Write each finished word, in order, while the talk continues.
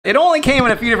It only came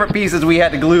in a few different pieces we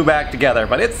had to glue back together,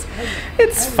 but it's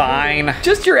fine.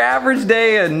 Just your average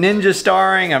day of ninja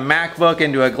starring a MacBook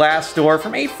into a glass door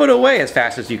from 8 foot away as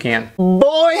fast as you can.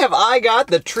 Boy, have I got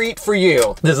the treat for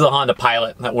you. This is a Honda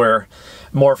Pilot that we're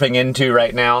morphing into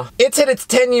right now. It's hit its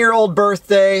 10-year-old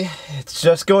birthday. It's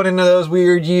just going into those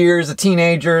weird years of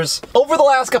teenagers. Over the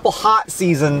last couple hot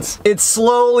seasons, it's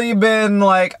slowly been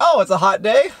like, oh, it's a hot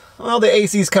day? Well, the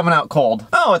AC's coming out cold.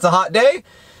 Oh, it's a hot day?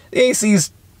 The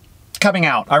AC's coming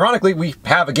out. Ironically, we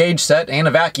have a gauge set and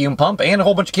a vacuum pump and a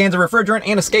whole bunch of cans of refrigerant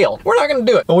and a scale. We're not gonna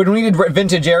do it. But when we needed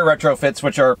vintage air retrofits,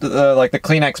 which are like the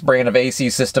Kleenex brand of AC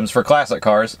systems for classic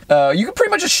cars, you could pretty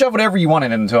much just shove whatever you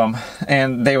wanted into them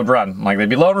and they would run. Like, they'd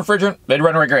be low in refrigerant, they'd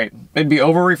run great. They'd be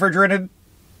over refrigerated,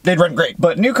 they'd run great.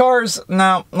 But new cars,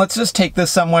 no, let's just take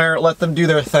this somewhere, let them do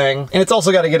their thing. And it's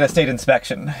also got to get a state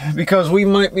inspection because we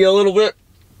might be a little bit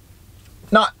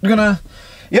not gonna.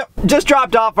 Yep, just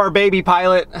dropped off our baby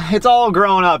Pilot. It's all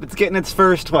grown up. It's getting its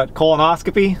first, what,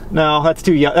 colonoscopy? No, that's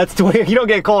too young. That's too weird. You don't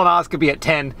get a colonoscopy at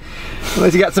 10,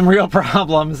 unless you got some real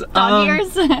problems.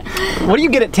 Years? What do you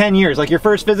get at 10 years? Like your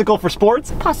first physical for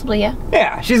sports? Possibly, yeah.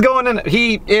 Yeah, she's going in,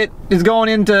 it is going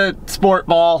into sport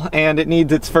ball and it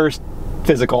needs its first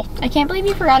physical. I can't believe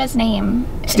you forgot his name.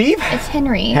 Steve? It's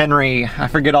Henry. Henry. I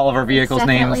forget all of our vehicles'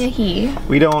 names. Definitely a he.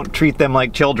 We don't treat them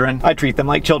like children. I treat them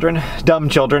like children. Dumb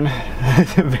children.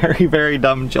 Very, very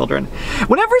dumb children.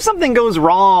 Whenever something goes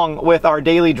wrong with our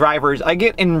daily drivers, I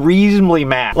get unreasonably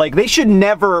mad. Like, they should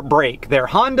never break. They're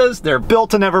Hondas. They're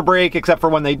built to never break, except for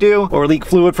when they do, or leak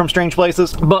fluid from strange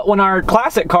places. But when our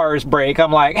classic cars break,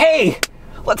 I'm like, hey,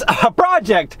 let's a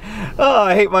project. Oh,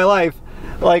 I hate my life.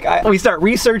 Like, we start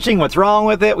researching what's wrong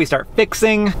with it, we start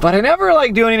fixing, but I never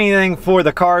like doing anything for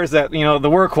the cars that, you know,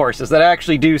 the workhorses that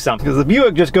actually do something. Because the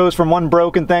Buick just goes from one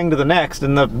broken thing to the next,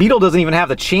 and the Beetle doesn't even have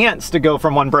the chance to go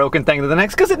from one broken thing to the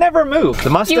next because it never moved.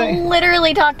 The Mustang... You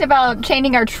literally talked about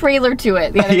chaining our trailer to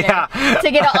it the other day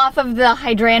to get it off of the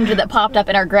hydrangea that popped up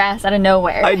in our grass out of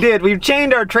nowhere. I did. We've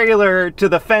chained our trailer to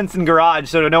the fence and garage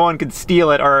so no one could steal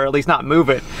it or at least not move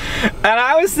it. And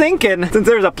I was thinking, since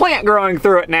there's a plant growing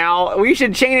through it now, we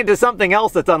should chain it to something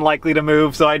else that's unlikely to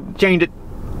move, so I chained it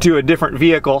to a different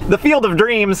vehicle. The Field of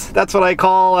Dreams, that's what I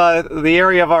call the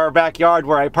area of our backyard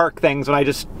where I park things when I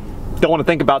just don't want to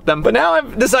think about them. But now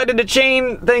I've decided to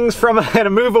chain things from an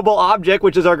immovable object,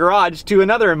 which is our garage, to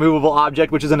another immovable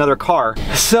object, which is another car.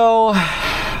 So...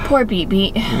 Poor Beat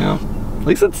Beat. Yeah. At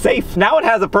least it's safe. Now it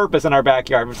has a purpose in our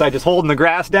backyard. Besides just holding the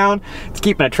grass down, it's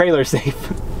keeping a trailer safe.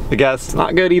 I guess. It's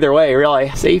not good either way,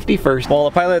 really. Safety first. Well,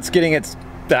 the Pilot's getting its,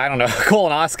 I don't know,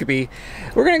 colonoscopy.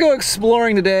 We're gonna go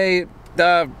exploring today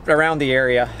around the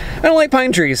area. I don't like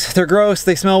pine trees. They're gross,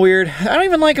 they smell weird. I don't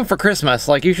even like them for Christmas.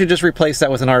 Like, you should just replace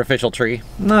that with an artificial tree.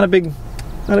 Not a big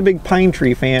pine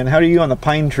tree fan. How do you on the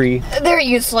pine tree? They're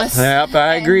useless. Yep,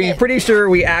 I agree. Pretty sure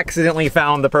we accidentally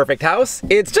found the perfect house.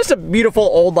 It's just a beautiful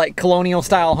old, like, colonial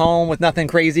style home with nothing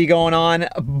crazy going on,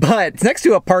 but it's next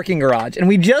to a parking garage. And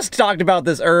we just talked about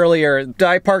this earlier.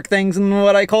 I park things in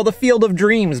what I call the Field of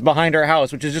Dreams behind our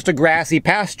house, which is just a grassy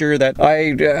pasture that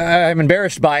I'm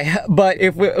embarrassed by. But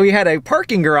if we had a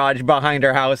parking garage behind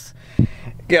our house,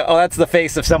 yeah, oh, that's the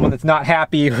face of someone that's not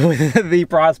happy with the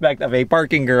prospect of a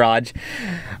parking garage.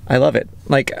 I love it.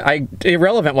 Like,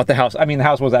 irrelevant what the house, I mean, the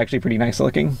house was actually pretty nice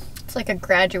looking. It's like a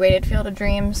graduated Field of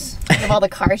Dreams of all the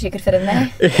cars you could fit in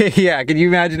there. Yeah, can you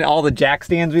imagine all the jack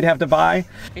stands we'd have to buy?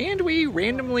 And we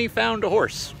randomly found a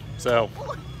horse, so.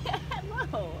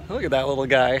 Hello. Look at that little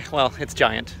guy. Well, it's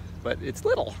giant, but it's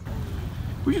little.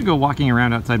 We should go walking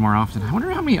around outside more often. I wonder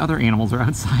how many other animals are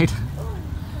outside.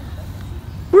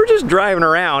 We're just driving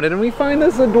around and we find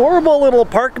this adorable little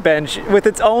park bench with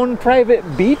its own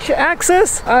private beach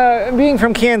access. Being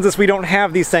from Kansas, we don't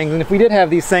have these things, and if we did have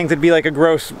these things, it'd be like a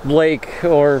gross lake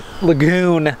or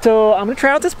lagoon. So I'm gonna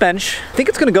try out this bench. I think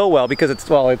it's gonna go well because it's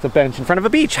a bench in front of a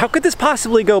beach. How could this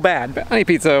possibly go bad? Honey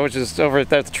Pizza, which is over,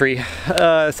 that's a tree,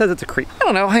 says it's a creek. I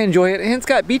don't know, I enjoy it, and it's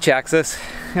got beach access,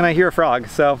 and I hear a frog,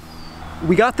 so.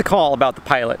 We got the call about the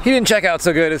Pilot. He didn't check out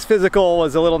so good. His physical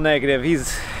was a little negative.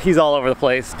 He's all over the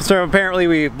place. So apparently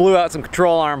we blew out some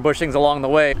control arm bushings along the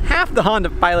way. Half the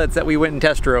Honda Pilots that we went and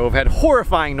test drove had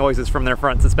horrifying noises from their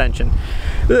front suspension.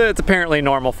 It's apparently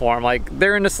normal for them. Like,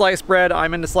 they're into sliced bread,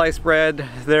 I'm into sliced bread.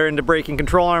 They're into braking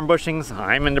control arm bushings,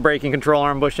 I'm into braking control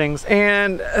arm bushings.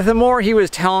 And the more he was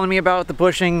telling me about the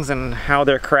bushings and how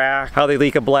they're cracked, how they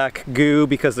leak a black goo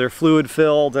because they're fluid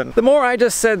filled, and the more I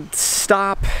just said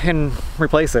stop and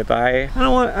replace it. I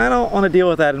don't want to deal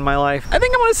with that in my life. I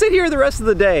think I'm gonna sit here the rest of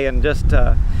the day and just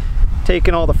take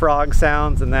in all the frog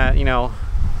sounds and that, you know,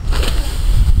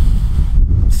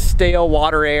 stale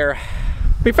water air.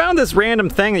 We found this random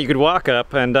thing that you could walk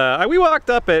up, and we walked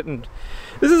up it, and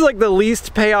this is like the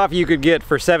least payoff you could get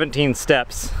for 17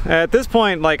 steps. At this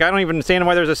point, like, I don't even understand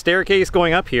why there's a staircase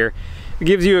going up here. It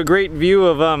gives you a great view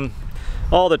of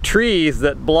all the trees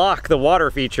that block the water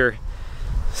feature.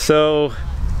 So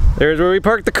there's where we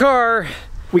parked the car.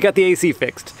 We got the AC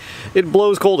fixed. It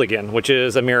blows cold again, which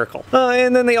is a miracle.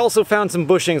 And then they also found some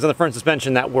bushings on the front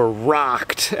suspension that were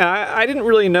rocked. I didn't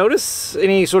really notice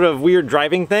any sort of weird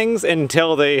driving things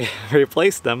until they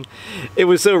replaced them. It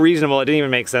was so reasonable, it didn't even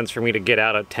make sense for me to get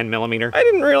out a 10mm. I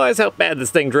didn't realize how bad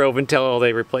this thing drove until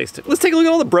they replaced it. Let's take a look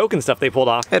at all the broken stuff they pulled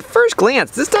off. At first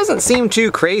glance, this doesn't seem too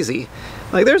crazy.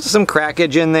 Like, there's some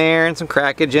crackage in there and some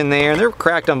crackage in there, and they're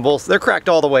cracked on both, they're cracked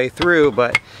all the way through,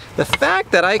 but the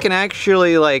fact that I can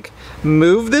actually, like,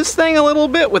 move this thing a little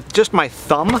bit with just my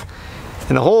thumb,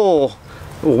 and the whole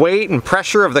weight and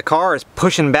pressure of the car is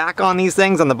pushing back on these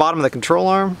things on the bottom of the control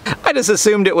arm. I just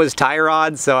assumed it was tie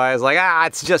rods, so I was like,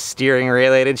 it's just steering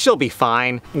related, she'll be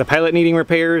fine. The Pilot needing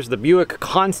repairs, the Buick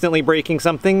constantly breaking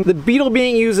something, the Beetle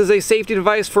being used as a safety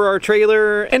device for our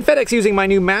trailer, and FedEx using my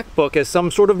new MacBook as some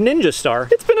sort of ninja star.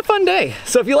 It's been a fun day.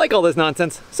 So if you like all this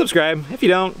nonsense, subscribe. If you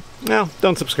don't, well,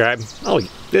 don't subscribe.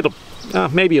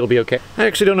 Maybe it'll be okay. I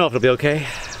actually don't know if it'll be okay.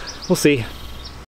 We'll see.